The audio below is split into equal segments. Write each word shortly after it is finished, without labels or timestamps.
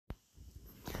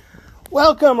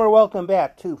Welcome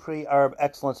back to Pre-Arb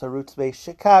Excellence, a roots-based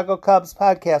Chicago Cubs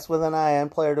podcast with an eye on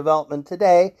player development.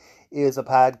 Today's is a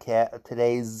podcast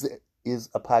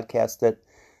that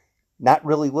not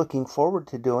really looking forward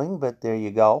to doing, but there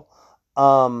you go.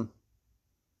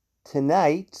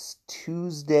 Tonight's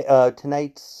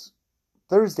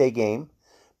Thursday game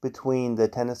between the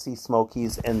Tennessee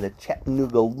Smokies and the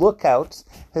Chattanooga Lookouts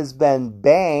has been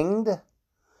banged,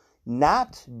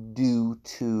 not due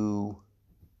to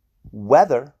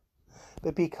weather,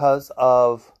 but because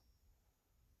of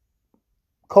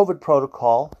COVID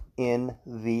protocol in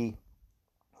the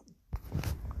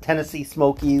Tennessee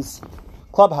Smokies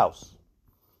clubhouse.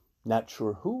 Not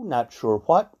sure who, not sure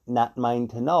what, not mine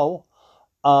to know.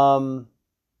 But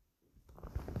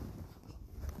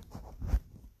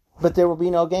there will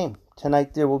be no game.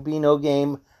 Tonight there will be no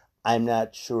game. I'm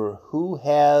not sure who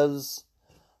has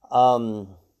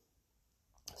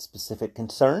specific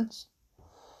concerns.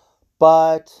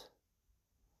 But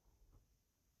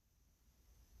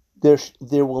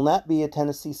there will not be a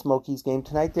Tennessee Smokies game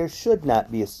tonight. There should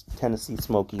not be a Tennessee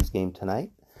Smokies game tonight.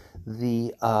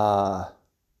 The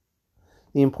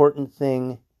important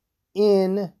thing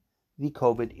in the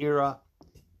COVID era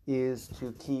is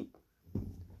to keep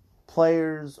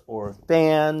players or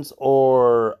fans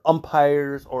or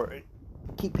umpires or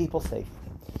keep people safe.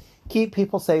 Keep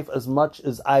people safe as much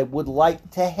as I would like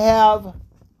to have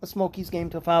a Smokies game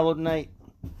to follow tonight.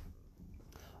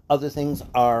 Other things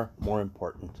are more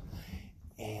important.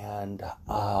 And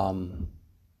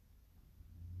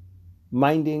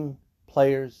minding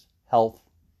players' health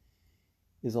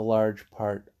is a large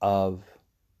part of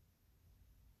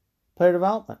player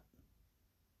development.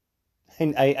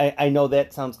 And I know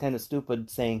that sounds kind of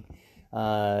stupid saying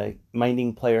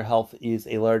minding player health is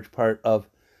a large part of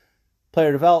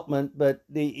player development, but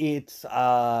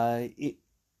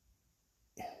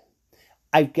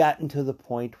I've gotten to the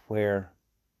point where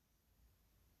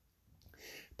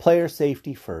player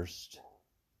safety first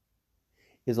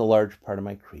is a large part of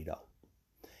my credo.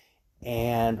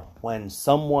 And when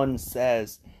someone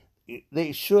says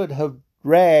they should have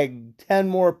dragged 10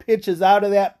 more pitches out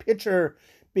of that pitcher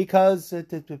because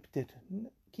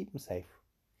keep them safe.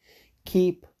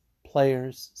 Keep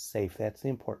players safe. That's the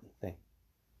important thing.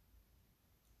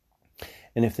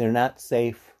 And if they're not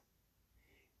safe,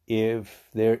 if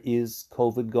there is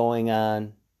COVID going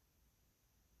on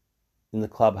in the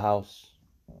clubhouse,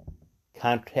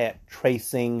 contact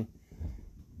tracing,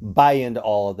 buy into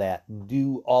all of that.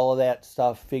 Do all of that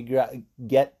stuff. Figure out,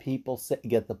 get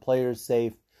the players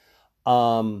safe.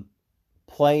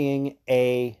 Playing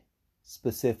a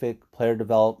specific player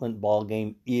development ball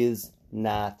game is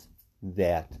not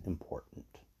that important.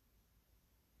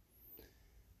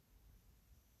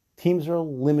 Teams are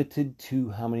limited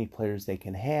to how many players they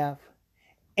can have.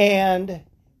 And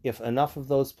if enough of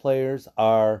those players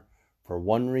are, for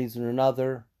one reason or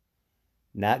another,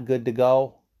 not good to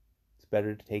go, it's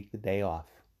better to take the day off.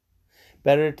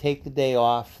 Better to take the day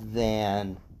off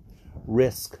than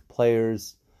risk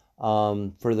players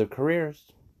for their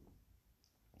careers.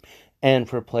 And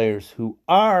for players who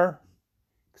are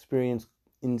experiencing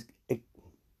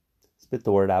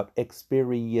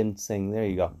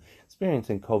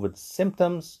COVID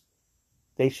symptoms,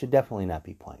 they should definitely not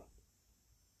be playing.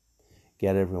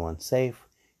 Get everyone safe,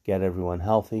 get everyone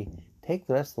healthy. Take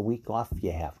the rest of the week off if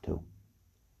you have to.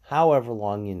 However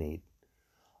long you need.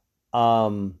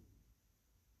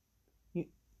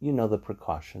 You know the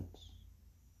precautions.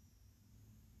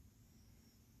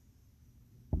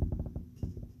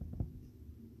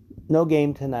 No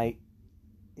game tonight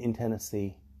in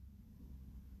Tennessee,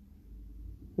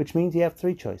 which means you have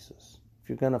three choices. If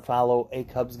you're going to follow a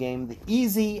Cubs game, the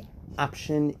easy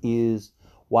option is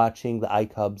watching the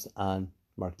iCubs on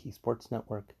Marquee Sports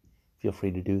Network. Feel free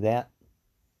to do that.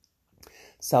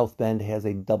 South Bend has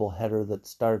a doubleheader that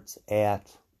starts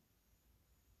at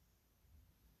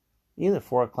either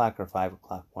 4 o'clock or 5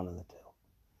 o'clock, one of the two.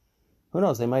 Who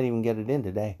knows, they might even get it in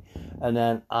today. And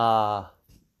then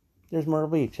there's Myrtle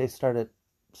Beach. They start at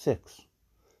 6.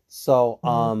 So,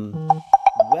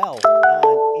 well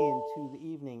on into the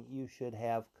evening, you should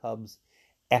have Cubs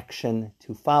action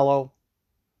to follow.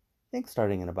 I think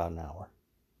starting in about an hour.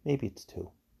 Maybe it's 2.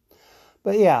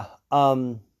 But yeah,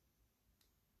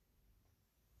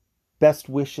 best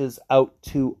wishes out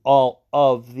to all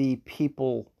of the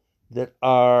people that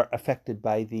are affected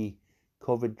by the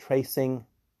COVID tracing.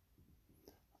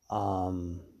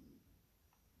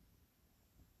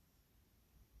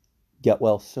 Get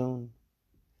well soon.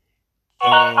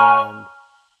 And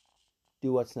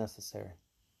do what's necessary.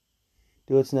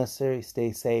 Do what's necessary.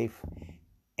 Stay safe.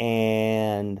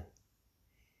 And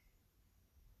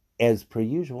as per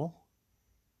usual,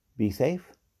 Be safe.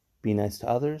 Be nice to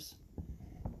others.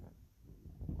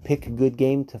 Pick a good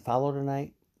game to follow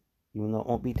tonight, even though it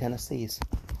won't be Tennessee's.